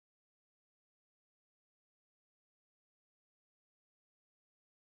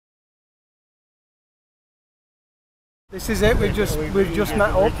This is it. We've just met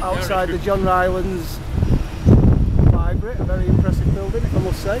up outside the John Rylands Library, a very impressive building, if I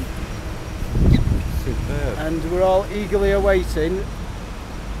must say. Superb. And we're all eagerly awaiting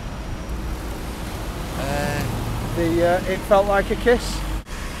It Felt Like a Kiss.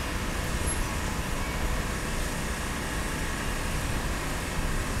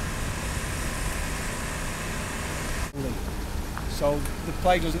 So the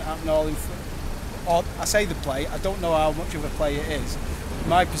play doesn't happen all in. Or I say the play. I don't know how much of a play it is.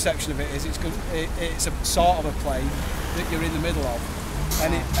 My perception of it is it's a sort of a play that you're in the middle of,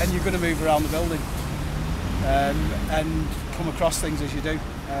 and you're going to move around the building and come across things as you do.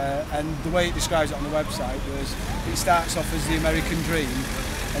 And the way it describes it on the website was it starts off as the American dream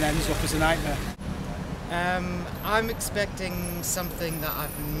and ends up as a nightmare. I'm expecting something that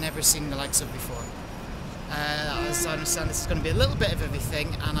I've never seen the likes of before. As I understand, this is going to be a little bit of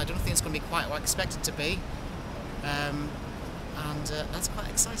everything, and I don't think it's going to be quite what I expect it to be. That's quite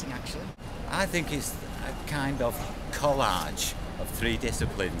exciting, actually. I think it's a kind of collage of three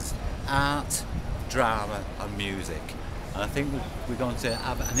disciplines: art, drama and music. And I think we're going to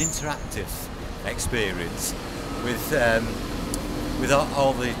have an interactive experience with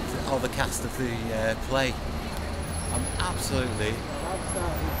all the cast of the play. I'm absolutely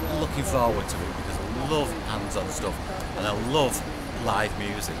looking forward to it because I love hands-on stuff and I love live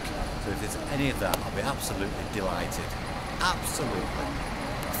music. So if there's any of that, I'll be absolutely delighted. Absolutely.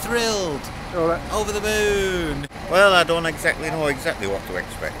 Thrilled. Over the moon. Well, I don't exactly know what to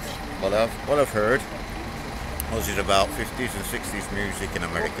expect. What I've heard was it about 50s and 60s music in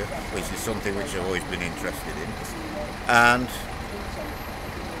America, which is something which I've always been interested in. And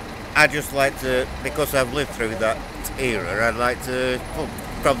I just like to, because I've lived through that era, I'd like to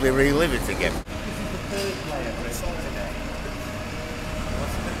probably relive it again.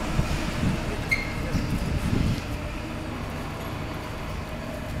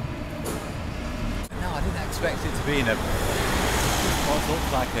 No, I didn't expect it to be in what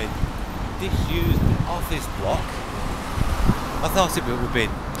looks like a disused office block. I thought it would be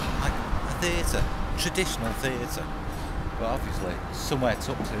like a theatre, traditional theatre. But obviously somewhere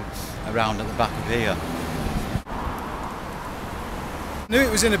tucked around at the back of here. I knew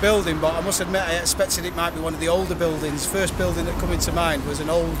it was in a building, but I must admit I expected it might be one of the older buildings. First building that come into mind was an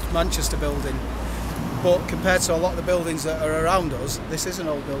old Manchester building, but compared to a lot of the buildings that are around us, this is an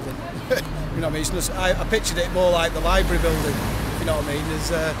old building. You know what I mean? It's just, I pictured it more like the library building, you know what I mean?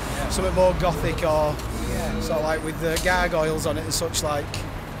 There's something more gothic or sort of like with gargoyles on it and such like.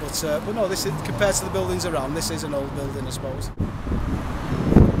 But no, this is, compared to the buildings around, this is an old building, I suppose.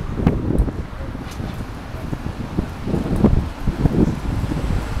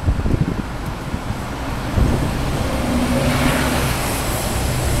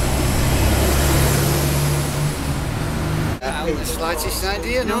 The slightest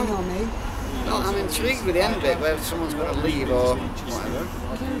idea, no? No, I'm intrigued with the end bit, whether someone's going to leave or whatever.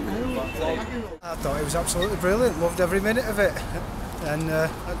 I thought it was absolutely brilliant, loved every minute of it. And I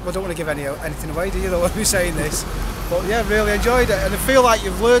don't want to give anything away, do you, though, when we're saying this? But yeah, really enjoyed it, and I feel like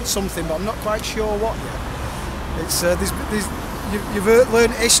you've learned something, but I'm not quite sure what yet. It's you've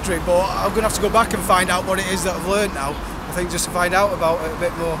learned history, but I'm going to have to go back and find out what it is that I've learned now. I think just to find out about it a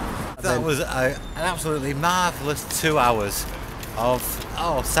bit more. That was an absolutely marvellous 2 hours of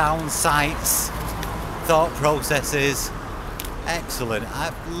sound, sights, thought processes. Excellent.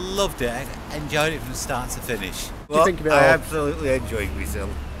 I've loved it. I enjoyed it from start to finish. Well, I absolutely enjoyed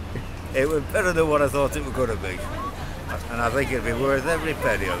myself. It was better than what I thought it was going to be. And I think it'd be worth every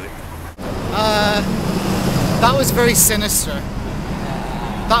penny of it. That was very sinister.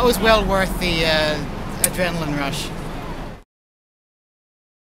 That was well worth the adrenaline rush.